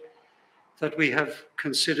word that we have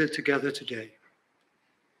considered together today.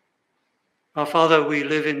 Our Father, we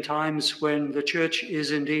live in times when the church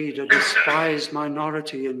is indeed a despised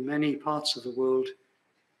minority in many parts of the world,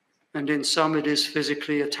 and in some it is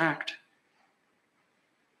physically attacked.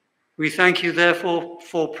 We thank you, therefore,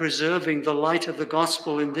 for preserving the light of the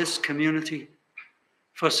gospel in this community,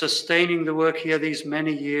 for sustaining the work here these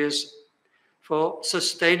many years, for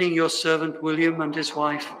sustaining your servant William and his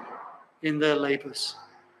wife in their labors.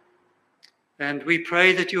 And we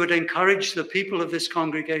pray that you would encourage the people of this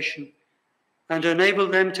congregation and enable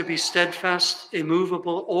them to be steadfast,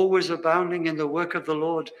 immovable, always abounding in the work of the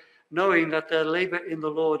Lord, knowing that their labor in the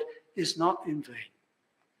Lord is not in vain.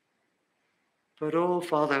 But, oh,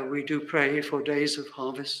 Father, we do pray for days of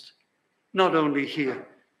harvest, not only here,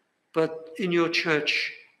 but in your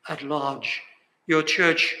church at large, your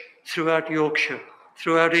church throughout Yorkshire,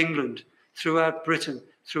 throughout England, throughout Britain,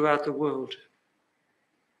 throughout the world.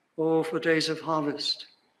 Oh, for days of harvest.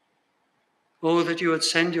 Oh, that you would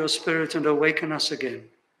send your Spirit and awaken us again.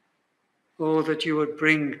 Oh, that you would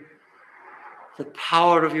bring the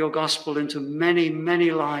power of your gospel into many,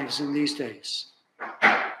 many lives in these days,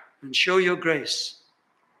 and show your grace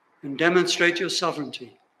and demonstrate your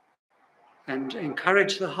sovereignty and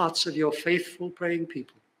encourage the hearts of your faithful praying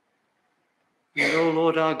people. And, O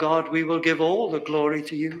Lord our God, we will give all the glory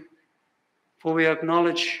to you, for we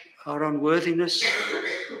acknowledge our unworthiness,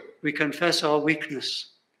 we confess our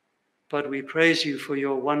weakness, but we praise you for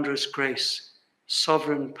your wondrous grace,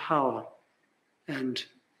 sovereign power, and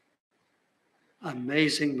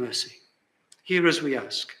amazing mercy. Hear as we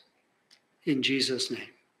ask, in Jesus' name.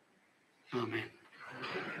 Amen.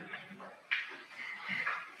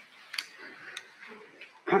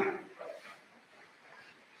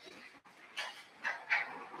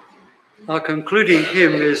 Our concluding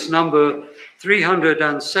hymn is number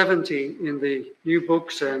 370 in the new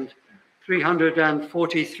books and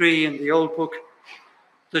 343 in the old book.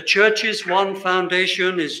 The church's one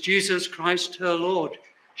foundation is Jesus Christ her Lord.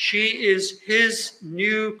 She is his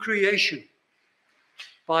new creation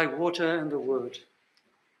by water and the word.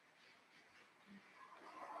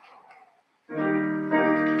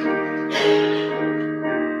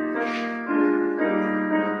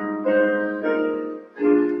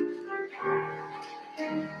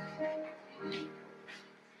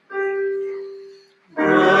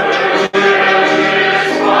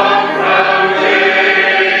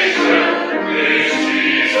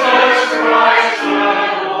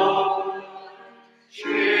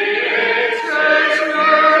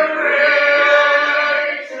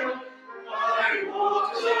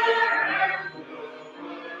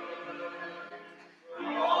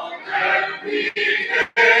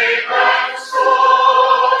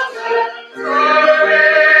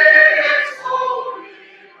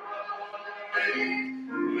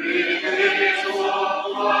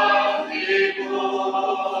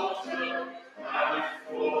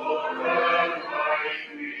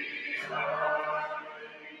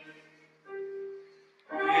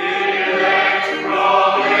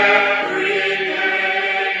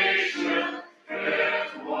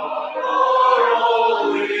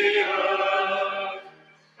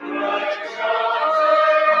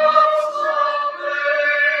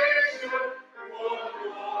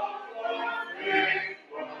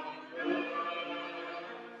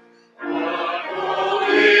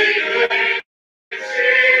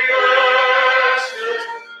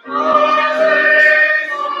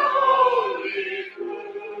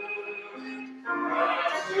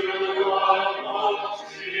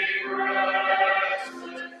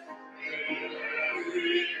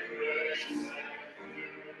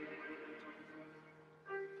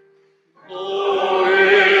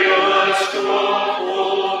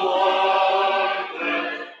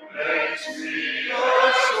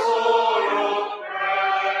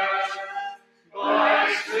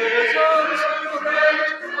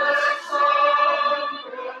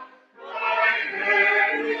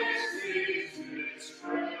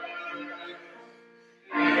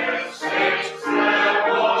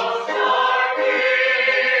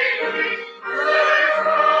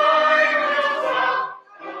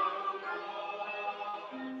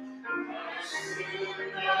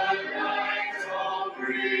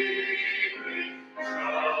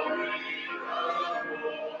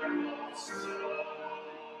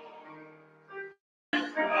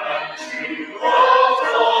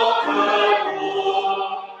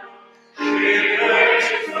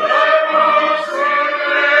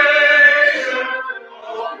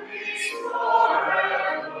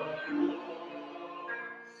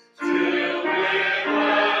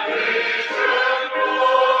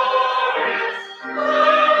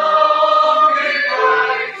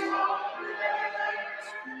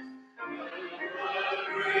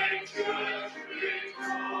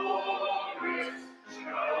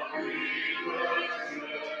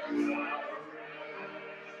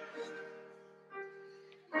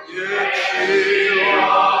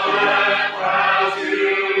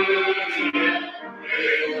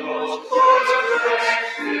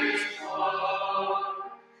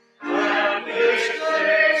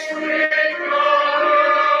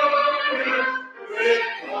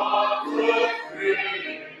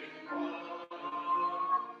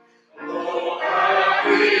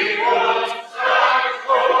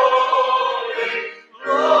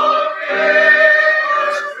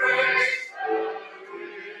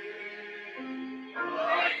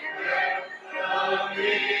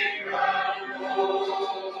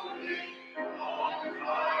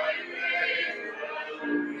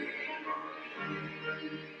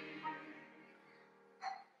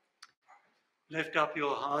 Lift up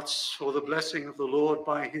your hearts for the blessing of the Lord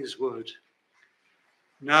by his word.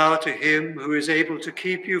 Now to him who is able to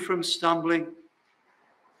keep you from stumbling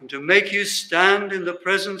and to make you stand in the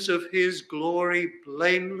presence of his glory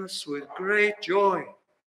blameless with great joy.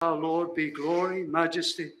 Our Lord be glory,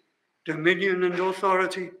 majesty, dominion and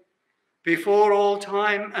authority before all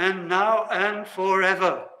time and now and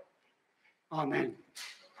forever. Amen.